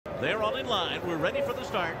They're all in line. We're ready for the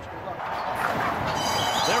start. They're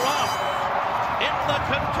off in the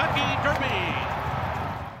Kentucky Derby.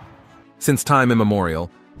 Since time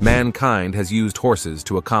immemorial, mankind has used horses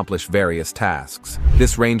to accomplish various tasks.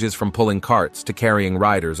 This ranges from pulling carts to carrying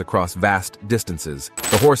riders across vast distances.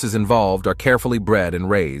 The horses involved are carefully bred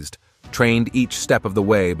and raised, trained each step of the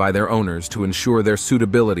way by their owners to ensure their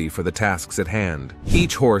suitability for the tasks at hand.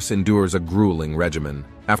 Each horse endures a grueling regimen.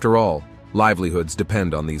 After all, livelihoods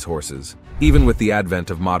depend on these horses. Even with the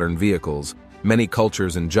advent of modern vehicles, many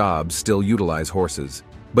cultures and jobs still utilize horses.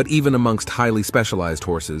 But even amongst highly specialized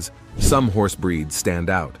horses, some horse breeds stand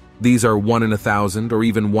out. These are 1 in 1,000 or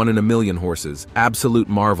even 1 in a million horses, absolute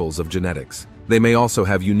marvels of genetics. They may also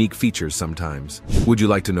have unique features sometimes. Would you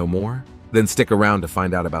like to know more? Then stick around to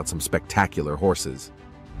find out about some spectacular horses.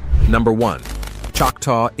 Number 1.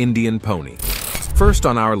 Choctaw Indian Pony. First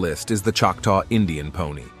on our list is the Choctaw Indian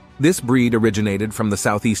Pony. This breed originated from the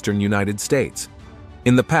southeastern United States.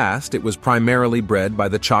 In the past, it was primarily bred by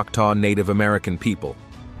the Choctaw Native American people,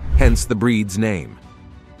 hence the breed's name.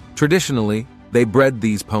 Traditionally, they bred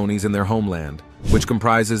these ponies in their homeland, which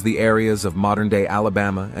comprises the areas of modern-day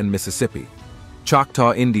Alabama and Mississippi.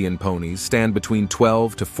 Choctaw Indian ponies stand between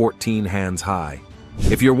 12 to 14 hands high.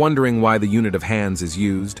 If you're wondering why the unit of hands is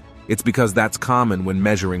used, it's because that's common when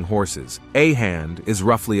measuring horses. A hand is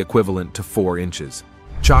roughly equivalent to 4 inches.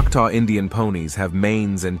 Choctaw Indian ponies have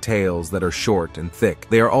manes and tails that are short and thick.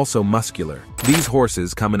 They are also muscular. These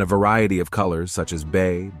horses come in a variety of colors such as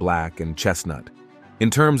bay, black, and chestnut.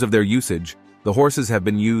 In terms of their usage, the horses have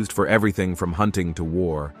been used for everything from hunting to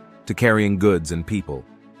war, to carrying goods and people.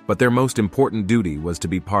 But their most important duty was to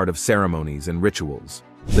be part of ceremonies and rituals.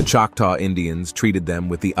 The Choctaw Indians treated them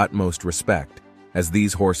with the utmost respect, as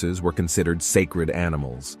these horses were considered sacred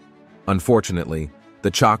animals. Unfortunately, the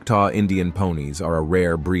Choctaw Indian ponies are a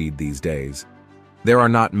rare breed these days. There are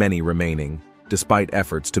not many remaining, despite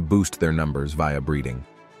efforts to boost their numbers via breeding.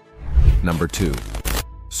 Number 2.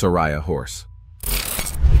 Soraya Horse.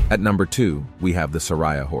 At number 2, we have the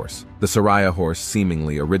Soraya horse. The Soraya horse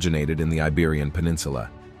seemingly originated in the Iberian Peninsula,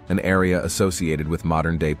 an area associated with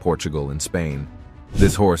modern-day Portugal and Spain.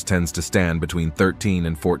 This horse tends to stand between 13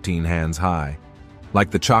 and 14 hands high. Like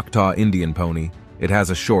the Choctaw Indian pony, it has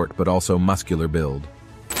a short but also muscular build.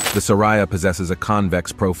 The Soraya possesses a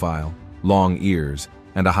convex profile, long ears,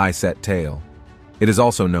 and a high-set tail. It is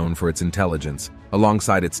also known for its intelligence,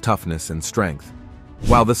 alongside its toughness and strength.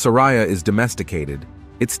 While the Soraya is domesticated,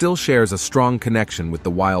 it still shares a strong connection with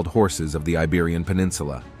the wild horses of the Iberian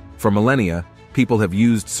Peninsula. For millennia, people have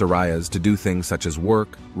used Sorayas to do things such as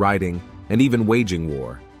work, riding, and even waging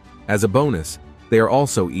war. As a bonus, they are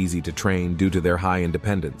also easy to train due to their high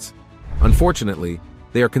independence. Unfortunately,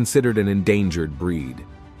 they are considered an endangered breed.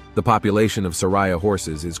 The population of Soraya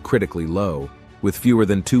horses is critically low, with fewer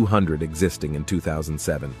than 200 existing in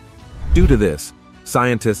 2007. Due to this,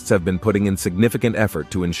 scientists have been putting in significant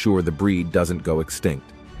effort to ensure the breed doesn't go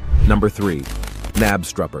extinct. Number 3.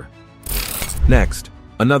 Knabstrupper. Next,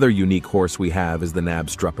 another unique horse we have is the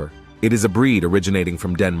Knabstrupper. It is a breed originating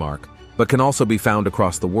from Denmark, but can also be found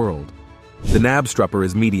across the world. The Knabstrupper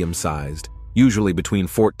is medium-sized, usually between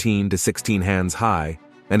 14 to 16 hands high,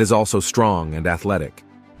 and is also strong and athletic.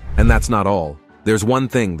 And that's not all. There's one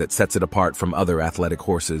thing that sets it apart from other athletic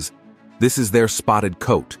horses. This is their spotted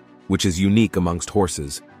coat, which is unique amongst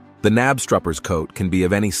horses. The Knabstrupper's coat can be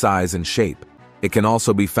of any size and shape. It can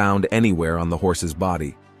also be found anywhere on the horse's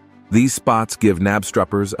body. These spots give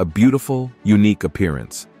Knabstruppers a beautiful, unique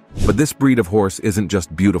appearance. But this breed of horse isn't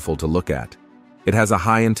just beautiful to look at. It has a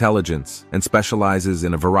high intelligence and specializes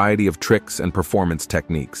in a variety of tricks and performance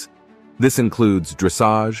techniques. This includes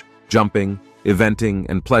dressage, jumping, eventing,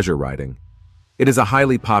 and pleasure riding. It is a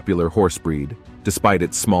highly popular horse breed, despite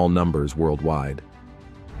its small numbers worldwide.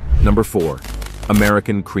 Number 4.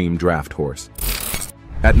 American Cream Draft Horse.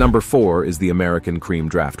 At number 4 is the American Cream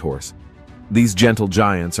Draft Horse. These gentle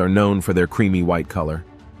giants are known for their creamy white color,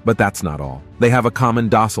 but that's not all. They have a common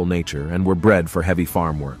docile nature and were bred for heavy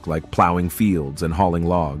farm work, like plowing fields and hauling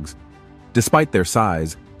logs. Despite their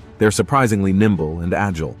size, they're surprisingly nimble and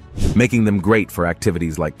agile, making them great for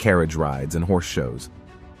activities like carriage rides and horse shows.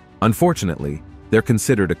 Unfortunately, they're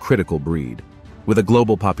considered a critical breed, with a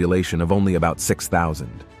global population of only about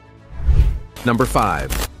 6,000. Number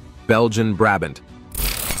 5. Belgian Brabant.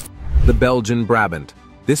 The Belgian Brabant.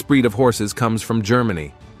 This breed of horses comes from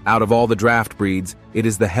Germany. Out of all the draft breeds, it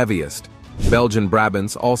is the heaviest. Belgian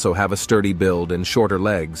Brabants also have a sturdy build and shorter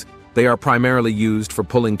legs. They are primarily used for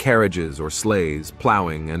pulling carriages or sleighs,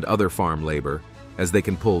 plowing, and other farm labor, as they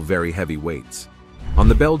can pull very heavy weights. On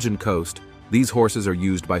the Belgian coast, these horses are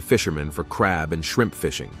used by fishermen for crab and shrimp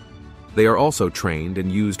fishing. They are also trained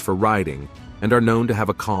and used for riding and are known to have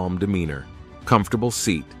a calm demeanor, comfortable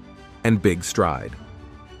seat, and big stride.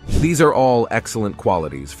 These are all excellent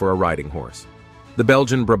qualities for a riding horse. The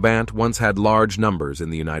Belgian Brabant once had large numbers in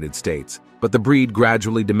the United States, but the breed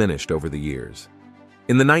gradually diminished over the years.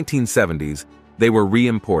 In the 1970s, they were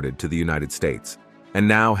re-imported to the United States, and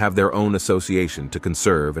now have their own association to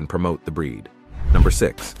conserve and promote the breed. Number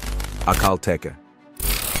 6. Akhal-Teke.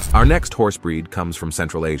 Our next horse breed comes from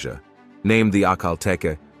Central Asia. Named the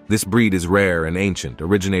Akhal-Teke, this breed is rare and ancient,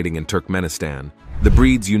 originating in Turkmenistan. The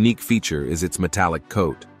breed's unique feature is its metallic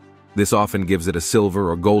coat. This often gives it a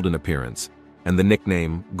silver or golden appearance, and the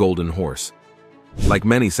nickname Golden Horse. Like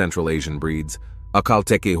many Central Asian breeds,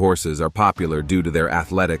 Akhal-Teke horses are popular due to their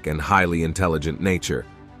athletic and highly intelligent nature.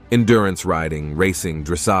 Endurance riding, racing,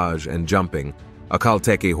 dressage, and jumping,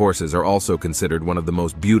 Akhal-Teke horses are also considered one of the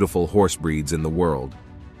most beautiful horse breeds in the world.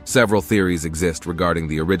 Several theories exist regarding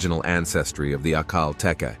the original ancestry of the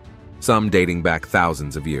Akhal-Teke, some dating back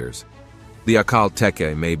thousands of years. The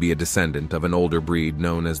Akhal-Teke may be a descendant of an older breed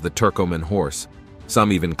known as the Turkoman horse.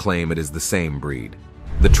 Some even claim it is the same breed.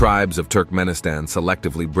 The tribes of Turkmenistan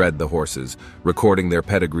selectively bred the horses, recording their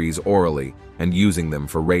pedigrees orally and using them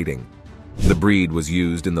for rating. The breed was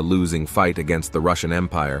used in the losing fight against the Russian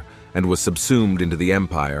Empire and was subsumed into the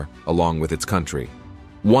empire along with its country.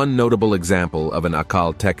 One notable example of an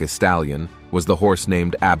Akhal-Teke stallion was the horse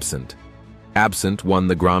named Absent. Absent won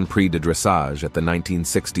the Grand Prix de Dressage at the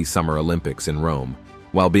 1960 Summer Olympics in Rome,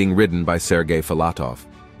 while being ridden by Sergei Filatov.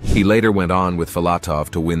 He later went on with Filatov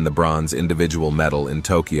to win the bronze individual medal in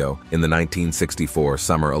Tokyo in the 1964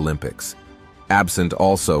 Summer Olympics. Absent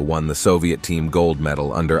also won the Soviet team gold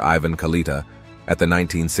medal under Ivan Kalita at the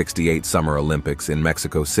 1968 Summer Olympics in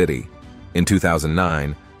Mexico City. In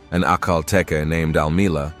 2009, an Akhal-Teke named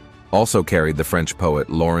Almila also carried the French poet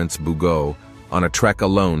Laurence Bougeot on a trek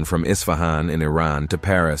alone from Isfahan in Iran to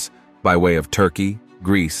Paris by way of Turkey,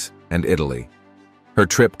 Greece, and Italy. Her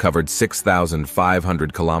trip covered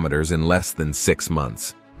 6,500 kilometers in less than 6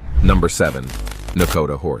 months. Number 7.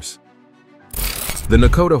 Nakota horse. The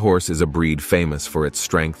Nakota horse is a breed famous for its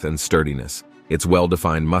strength and sturdiness, its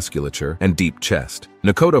well-defined musculature, and deep chest.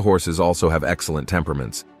 Nakota horses also have excellent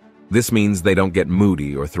temperaments. This means they don't get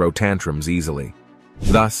moody or throw tantrums easily.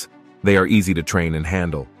 Thus, they are easy to train and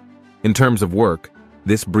handle. In terms of work,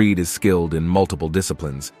 this breed is skilled in multiple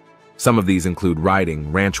disciplines. Some of these include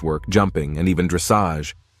riding, ranch work, jumping, and even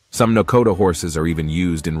dressage. Some Nakota horses are even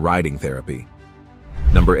used in riding therapy.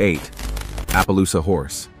 Number 8. Appaloosa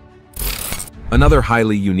horse. Another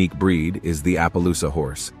highly unique breed is the Appaloosa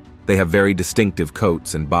horse. They have very distinctive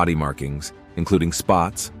coats and body markings, including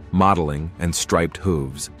spots, mottling, and striped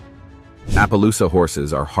hooves. Appaloosa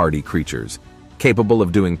horses are hardy creatures, capable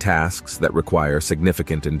of doing tasks that require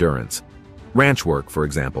significant endurance. Ranch work, for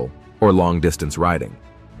example, or long-distance riding.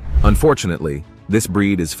 Unfortunately, this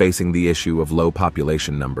breed is facing the issue of low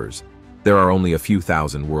population numbers. There are only a few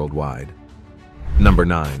thousand worldwide. Number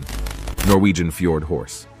 9. Norwegian Fjord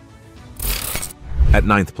horse. At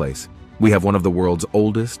 9th place, we have one of the world's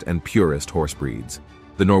oldest and purest horse breeds,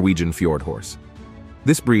 the Norwegian Fjord horse.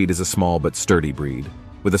 This breed is a small but sturdy breed,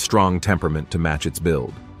 with a strong temperament to match its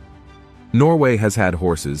build. Norway has had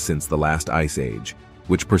horses since the last ice age,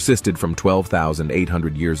 which persisted from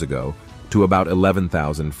 12,800 years ago to about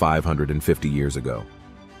 11,550 years ago.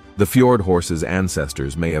 The fjord horse's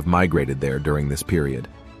ancestors may have migrated there during this period,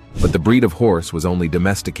 but the breed of horse was only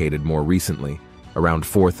domesticated more recently, around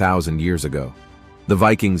 4,000 years ago. The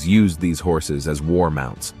Vikings used these horses as war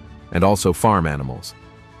mounts, and also farm animals.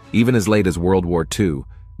 Even as late as World War II,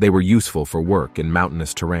 they were useful for work in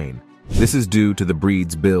mountainous terrain. This is due to the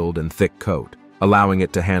breed's build and thick coat, allowing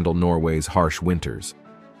it to handle Norway's harsh winters.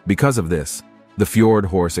 Because of this, the fjord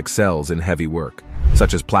horse excels in heavy work,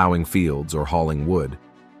 such as plowing fields or hauling wood.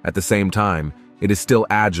 At the same time, it is still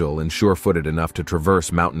agile and sure-footed enough to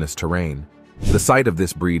traverse mountainous terrain. The sight of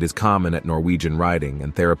this breed is common at Norwegian riding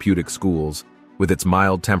and therapeutic schools, with its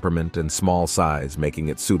mild temperament and small size making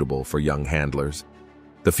it suitable for young handlers.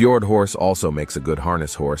 The fjord horse also makes a good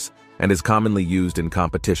harness horse and is commonly used in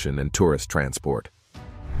competition and tourist transport.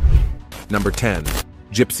 Number 10.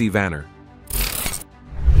 Gypsy Vanner.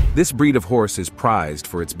 This breed of horse is prized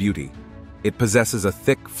for its beauty. It possesses a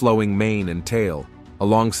thick, flowing mane and tail,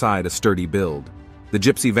 alongside a sturdy build. The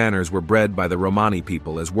Gypsy Vanners were bred by the Romani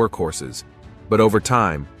people as workhorses, but over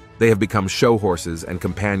time, they have become show horses and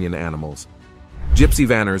companion animals. Gypsy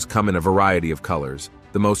Vanners come in a variety of colors,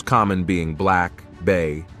 the most common being black,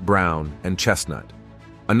 bay, brown, and chestnut.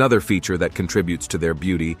 Another feature that contributes to their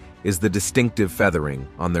beauty is the distinctive feathering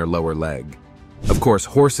on their lower leg. Of course,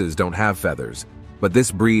 horses don't have feathers, but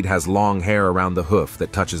this breed has long hair around the hoof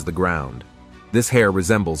that touches the ground. This hair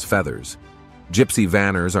resembles feathers. Gypsy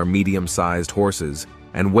Vanners are medium-sized horses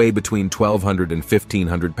and weigh between 1,200 and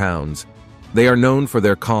 1,500 pounds. They are known for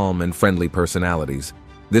their calm and friendly personalities.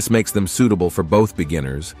 This makes them suitable for both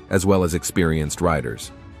beginners as well as experienced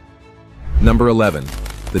riders. Number 11,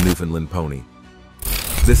 the Newfoundland Pony.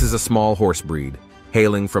 This is a small horse breed,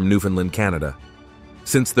 hailing from Newfoundland, Canada.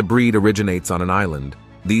 Since the breed originates on an island,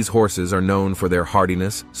 these horses are known for their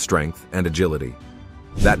hardiness, strength, and agility.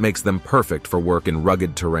 That makes them perfect for work in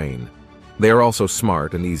rugged terrain. They are also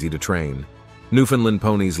smart and easy to train. Newfoundland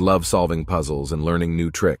ponies love solving puzzles and learning new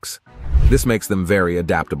tricks. This makes them very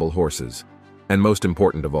adaptable horses. And most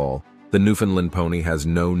important of all, the Newfoundland pony has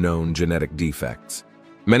no known genetic defects.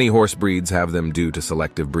 Many horse breeds have them due to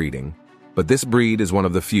selective breeding, but this breed is one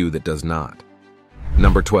of the few that does not.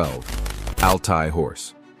 Number 12, Altai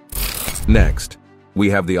horse. Next, we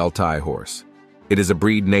have the Altai horse. It is a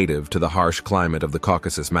breed native to the harsh climate of the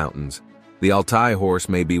Caucasus Mountains. The Altai horse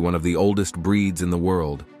may be one of the oldest breeds in the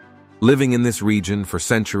world. Living in this region for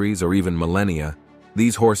centuries or even millennia,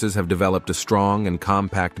 these horses have developed a strong and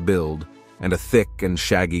compact build and a thick and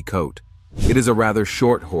shaggy coat. It is a rather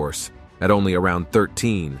short horse, at only around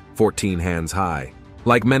 14 hands high.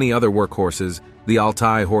 Like many other workhorses, the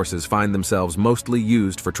Altai horses find themselves mostly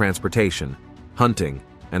used for transportation, hunting,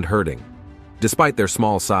 and herding. Despite their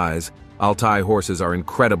small size, Altai horses are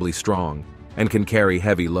incredibly strong and can carry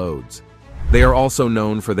heavy loads. They are also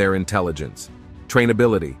known for their intelligence,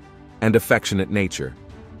 trainability, and affectionate nature,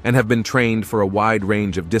 and have been trained for a wide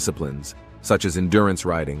range of disciplines, such as endurance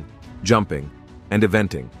riding, jumping, and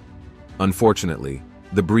eventing. Unfortunately,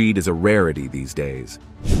 the breed is a rarity these days.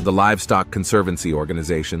 The Livestock Conservancy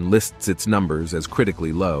Organization lists its numbers as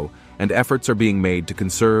critically low, and efforts are being made to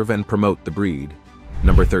conserve and promote the breed.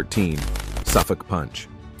 Number 13, Suffolk Punch.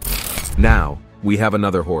 Now, we have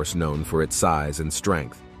another horse known for its size and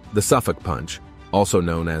strength. The Suffolk Punch, also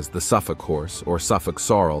known as the Suffolk horse or Suffolk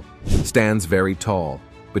sorrel, stands very tall,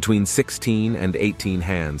 between 16 and 18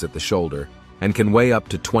 hands at the shoulder, and can weigh up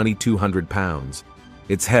to 2,200 pounds.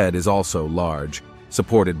 Its head is also large,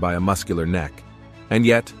 supported by a muscular neck. And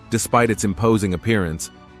yet, despite its imposing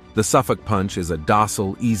appearance, the Suffolk Punch is a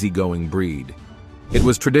docile, easygoing breed. It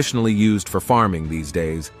was traditionally used for farming these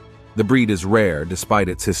days. The breed is rare despite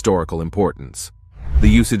its historical importance. The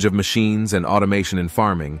usage of machines and automation in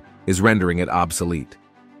farming is rendering it obsolete.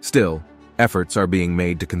 Still, efforts are being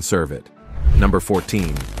made to conserve it. Number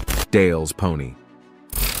 14, Dale's Pony.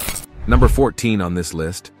 Number 14 on this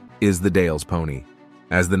list is the Dale's Pony.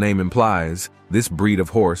 As the name implies, this breed of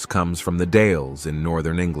horse comes from the Dales in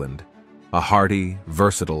northern England. A hardy,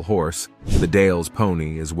 versatile horse, the Dale's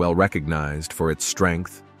Pony is well recognized for its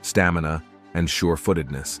strength, stamina, and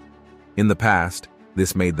sure-footedness. In the past,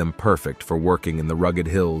 this made them perfect for working in the rugged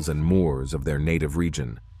hills and moors of their native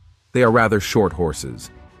region. They are rather short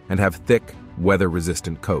horses and have thick,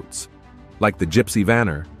 weather-resistant coats. Like the Gypsy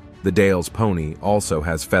Vanner, the Dale's Pony also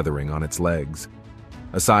has feathering on its legs.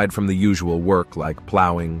 Aside from the usual work like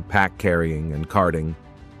plowing, pack carrying, and carting,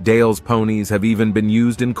 Dale's ponies have even been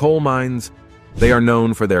used in coal mines. They are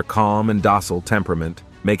known for their calm and docile temperament,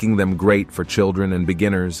 making them great for children and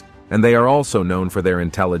beginners, and they are also known for their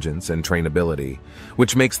intelligence and trainability,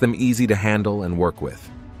 which makes them easy to handle and work with.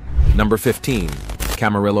 Number 15,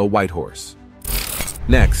 Camarillo White Horse.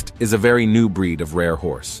 Next is a very new breed of rare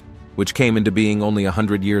horse, which came into being only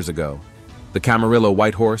 100 years ago. The Camarillo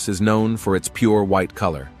White Horse is known for its pure white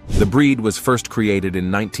color. The breed was first created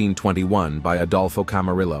in 1921 by Adolfo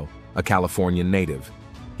Camarillo, a Californian native.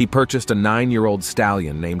 He purchased a 9-year-old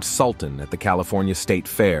stallion named Sultan at the California State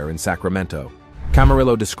Fair in Sacramento.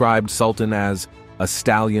 Camarillo described Sultan as a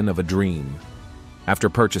stallion of a dream. After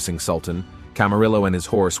purchasing Sultan, Camarillo and his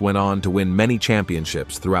horse went on to win many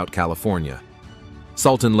championships throughout California.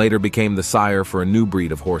 Sultan later became the sire for a new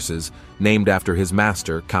breed of horses named after his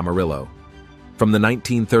master, Camarillo. From the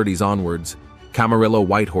 1930s onwards, Camarillo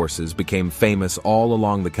white horses became famous all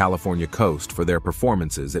along the California coast for their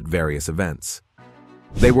performances at various events.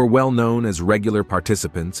 They were well known as regular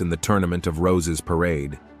participants in the Tournament of Roses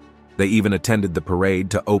parade. They even attended the parade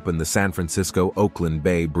to open the San Francisco-Oakland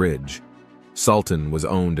Bay Bridge. Sultan was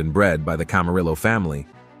owned and bred by the Camarillo family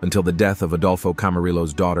until the death of Adolfo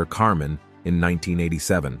Camarillo's daughter Carmen in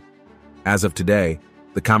 1987. As of today,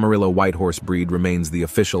 the Camarillo White Horse breed remains the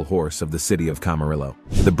official horse of the city of Camarillo.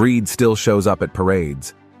 The breed still shows up at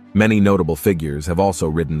parades. Many notable figures have also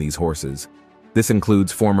ridden these horses. This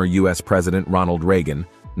includes former U.S. President Ronald Reagan,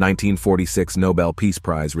 1946 Nobel Peace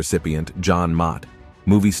Prize recipient John Mott,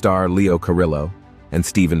 movie star Leo Carrillo, and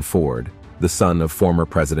Stephen Ford, the son of former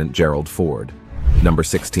President Gerald Ford. Number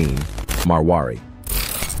 16, Marwari.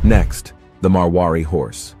 Next, the Marwari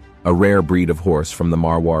horse. A rare breed of horse from the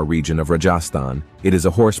Marwar region of Rajasthan, it is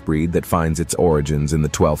a horse breed that finds its origins in the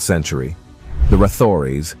 12th century. The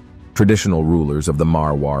Rathoris, traditional rulers of the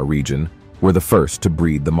Marwar region, were the first to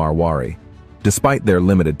breed the Marwari. Despite their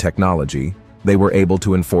limited technology, they were able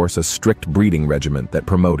to enforce a strict breeding regimen that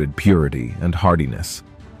promoted purity and hardiness.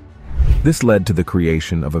 This led to the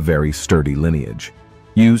creation of a very sturdy lineage.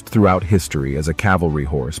 Used throughout history as a cavalry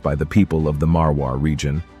horse by the people of the Marwar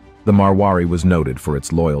region, the Marwari was noted for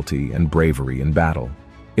its loyalty and bravery in battle.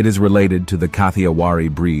 It is related to the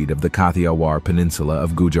Kathiawari breed of the Kathiawar Peninsula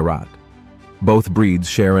of Gujarat. Both breeds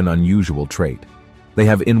share an unusual trait. They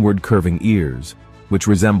have inward curving ears, which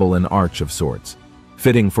resemble an arch of sorts.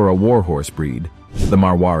 Fitting for a warhorse breed, the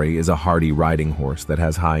Marwari is a hardy riding horse that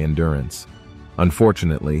has high endurance.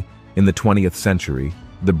 Unfortunately, in the 20th century,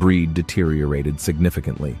 the breed deteriorated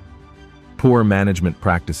significantly. Poor management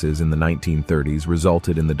practices in the 1930s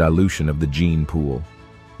resulted in the dilution of the gene pool.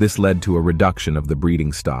 This led to a reduction of the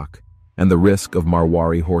breeding stock and the risk of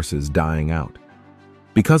Marwari horses dying out.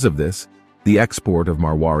 Because of this, the export of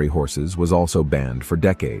Marwari horses was also banned for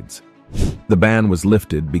decades. The ban was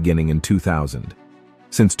lifted beginning in 2000.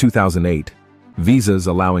 Since 2008, visas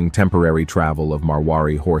allowing temporary travel of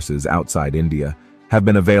Marwari horses outside India have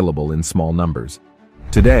been available in small numbers.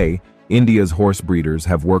 Today, India's horse breeders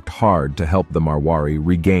have worked hard to help the Marwari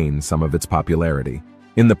regain some of its popularity.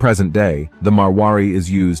 In the present day, the Marwari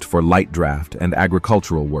is used for light draft and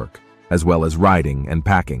agricultural work, as well as riding and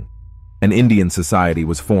packing. An Indian society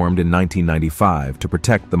was formed in 1995 to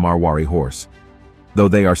protect the Marwari horse. Though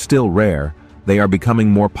they are still rare, they are becoming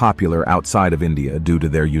more popular outside of India due to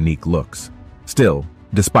their unique looks. Still,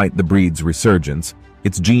 despite the breed's resurgence,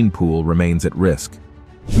 its gene pool remains at risk.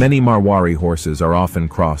 Many Marwari horses are often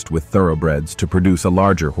crossed with thoroughbreds to produce a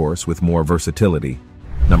larger horse with more versatility.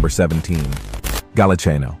 Number 17.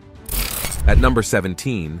 Gallicheno. At number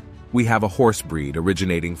 17, we have a horse breed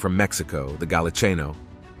originating from Mexico, the Gallicheno.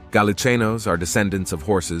 Gallichenos are descendants of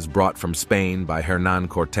horses brought from Spain by Hernán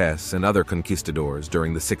Cortés and other conquistadors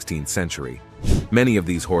during the 16th century. Many of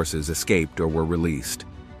these horses escaped or were released.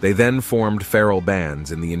 They then formed feral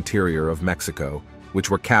bands in the interior of Mexico, which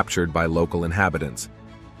were captured by local inhabitants.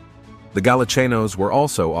 The Gallichenos were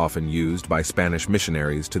also often used by Spanish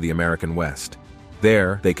missionaries to the American West.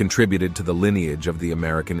 There, they contributed to the lineage of the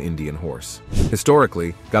American Indian horse.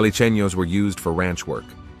 Historically, Gallichenos were used for ranch work.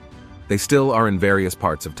 They still are in various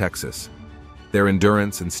parts of Texas. Their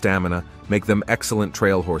endurance and stamina make them excellent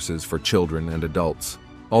trail horses for children and adults.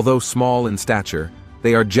 Although small in stature,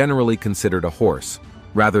 they are generally considered a horse,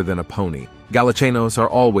 rather than a pony. Gallichenos are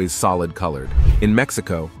always solid-colored. In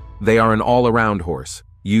Mexico, they are an all-around horse,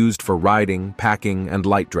 used for riding, packing, and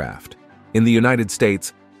light draft. In the United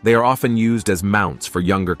States, they are often used as mounts for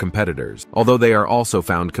younger competitors, although they are also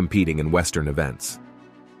found competing in Western events.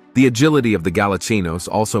 The agility of the Gallichenos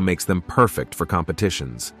also makes them perfect for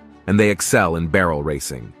competitions, and they excel in barrel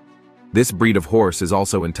racing. This breed of horse is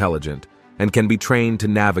also intelligent and can be trained to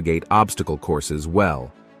navigate obstacle courses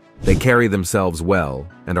well. They carry themselves well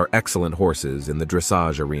and are excellent horses in the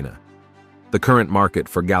dressage arena. The current market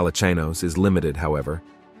for Gallichenos is limited, however.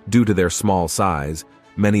 Due to their small size,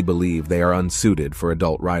 many believe they are unsuited for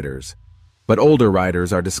adult riders. But older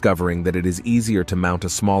riders are discovering that it is easier to mount a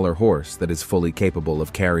smaller horse that is fully capable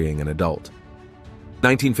of carrying an adult.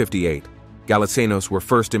 1958, Gallichenos were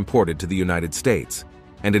first imported to the United States,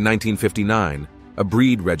 and in 1959, a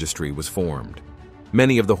breed registry was formed.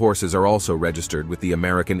 Many of the horses are also registered with the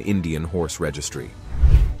American Indian Horse Registry.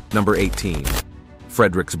 Number 18.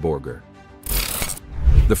 Frederiksborger.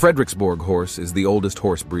 The Frederiksborg horse is the oldest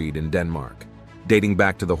horse breed in Denmark, dating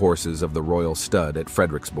back to the horses of the royal stud at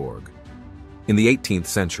Frederiksborg. In the 18th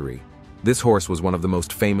century, this horse was one of the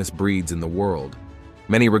most famous breeds in the world.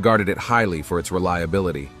 Many regarded it highly for its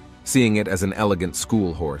reliability, seeing it as an elegant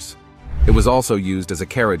school horse. It was also used as a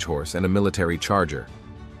carriage horse and a military charger.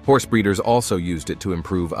 Horse breeders also used it to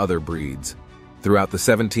improve other breeds. Throughout the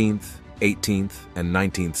 17th, 18th, and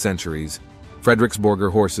 19th centuries,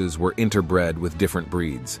 Frederiksborger horses were interbred with different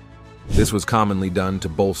breeds. This was commonly done to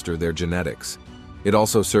bolster their genetics. It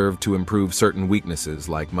also served to improve certain weaknesses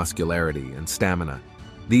like muscularity and stamina.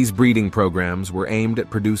 These breeding programs were aimed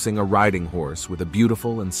at producing a riding horse with a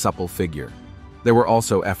beautiful and supple figure. There were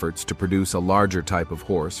also efforts to produce a larger type of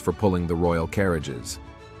horse for pulling the royal carriages.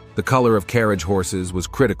 The color of carriage horses was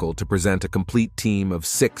critical to present a complete team of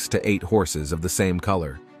 6 to 8 horses of the same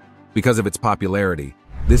color. Because of its popularity,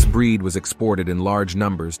 this breed was exported in large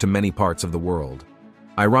numbers to many parts of the world.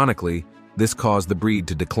 Ironically, this caused the breed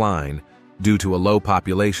to decline due to a low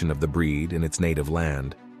population of the breed in its native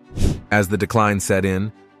land. As the decline set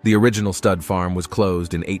in, The original stud farm was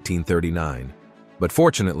closed in 1839, but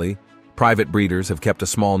fortunately, private breeders have kept a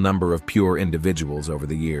small number of pure individuals over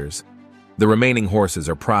the years. The remaining horses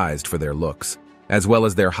are prized for their looks, as well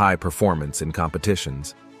as their high performance in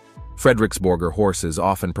competitions. Fredericksborger horses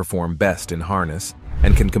often perform best in harness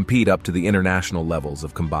and can compete up to the international levels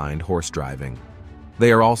of combined horse driving.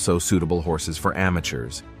 They are also suitable horses for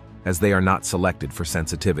amateurs, as they are not selected for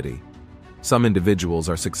sensitivity. Some individuals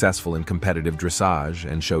are successful in competitive dressage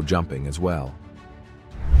and show jumping as well.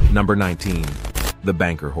 Number 19. The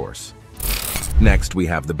banker horse. Next, we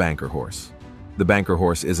have the banker horse. The banker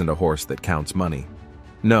horse isn't a horse that counts money.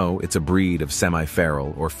 No, it's a breed of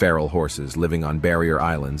semi-feral or feral horses living on barrier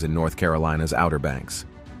islands in North Carolina's Outer Banks.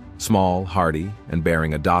 Small, hardy, and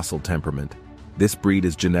bearing a docile temperament, this breed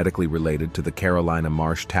is genetically related to the Carolina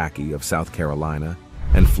Marsh-Teke of South Carolina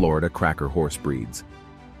and Florida Cracker horse breeds.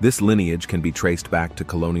 This lineage can be traced back to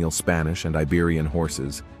colonial Spanish and Iberian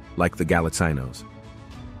horses, like the Galicinos.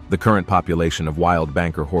 The current population of wild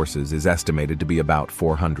banker horses is estimated to be about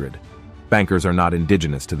 400. Bankers are not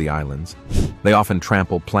indigenous to the islands. They often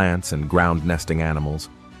trample plants and ground-nesting animals,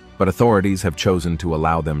 but authorities have chosen to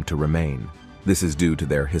allow them to remain. This is due to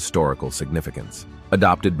their historical significance.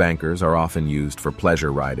 Adopted bankers are often used for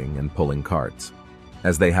pleasure riding and pulling carts.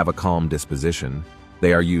 As they have a calm disposition,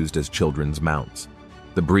 they are used as children's mounts.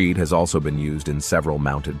 The breed has also been used in several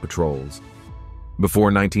mounted patrols. Before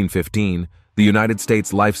 1915, the United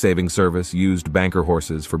States Life-Saving Service used banker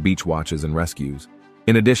horses for beach watches and rescues.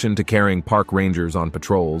 In addition to carrying park rangers on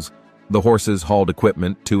patrols, the horses hauled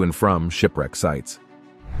equipment to and from shipwreck sites.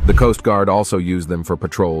 The Coast Guard also used them for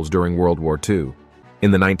patrols during World War II.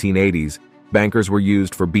 In the 1980s, bankers were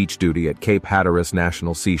used for beach duty at Cape Hatteras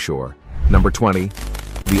National Seashore. Number 20.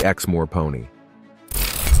 The Exmoor Pony.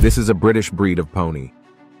 This is a British breed of pony.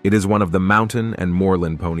 It is one of the mountain and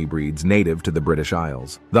moorland pony breeds native to the British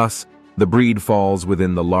Isles. Thus, the breed falls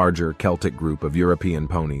within the larger Celtic group of European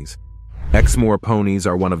ponies. Exmoor ponies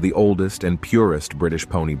are one of the oldest and purest British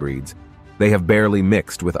pony breeds. They have barely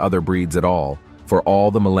mixed with other breeds at all for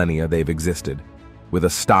all the millennia they've existed. With a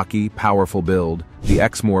stocky, powerful build, the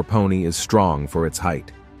Exmoor pony is strong for its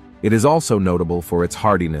height. It is also notable for its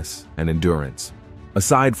hardiness and endurance.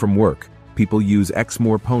 Aside from work, people use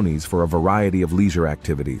Exmoor ponies for a variety of leisure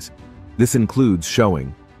activities. This includes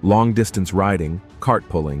showing, long-distance riding, cart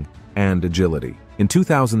pulling, and agility. In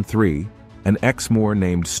 2003, an Exmoor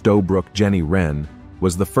named Stowbrook Jenny Wren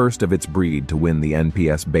was the first of its breed to win the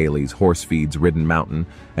NPS Bailey's Horse Feeds Ridden Mountain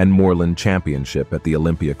and Moorland Championship at the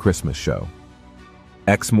Olympia Christmas Show.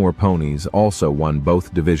 Exmoor ponies also won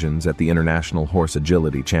both divisions at the International Horse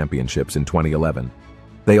Agility Championships in 2011.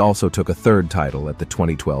 They also took a third title at the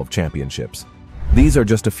 2012 championships. These are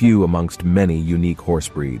just a few amongst many unique horse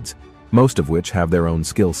breeds, most of which have their own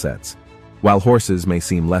skill sets. While horses may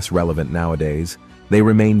seem less relevant nowadays, they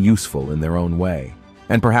remain useful in their own way,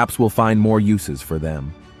 and perhaps we'll find more uses for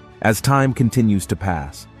them. As time continues to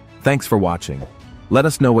pass, thanks for watching. Let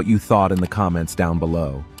us know what you thought in the comments down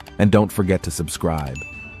below, and don't forget to subscribe.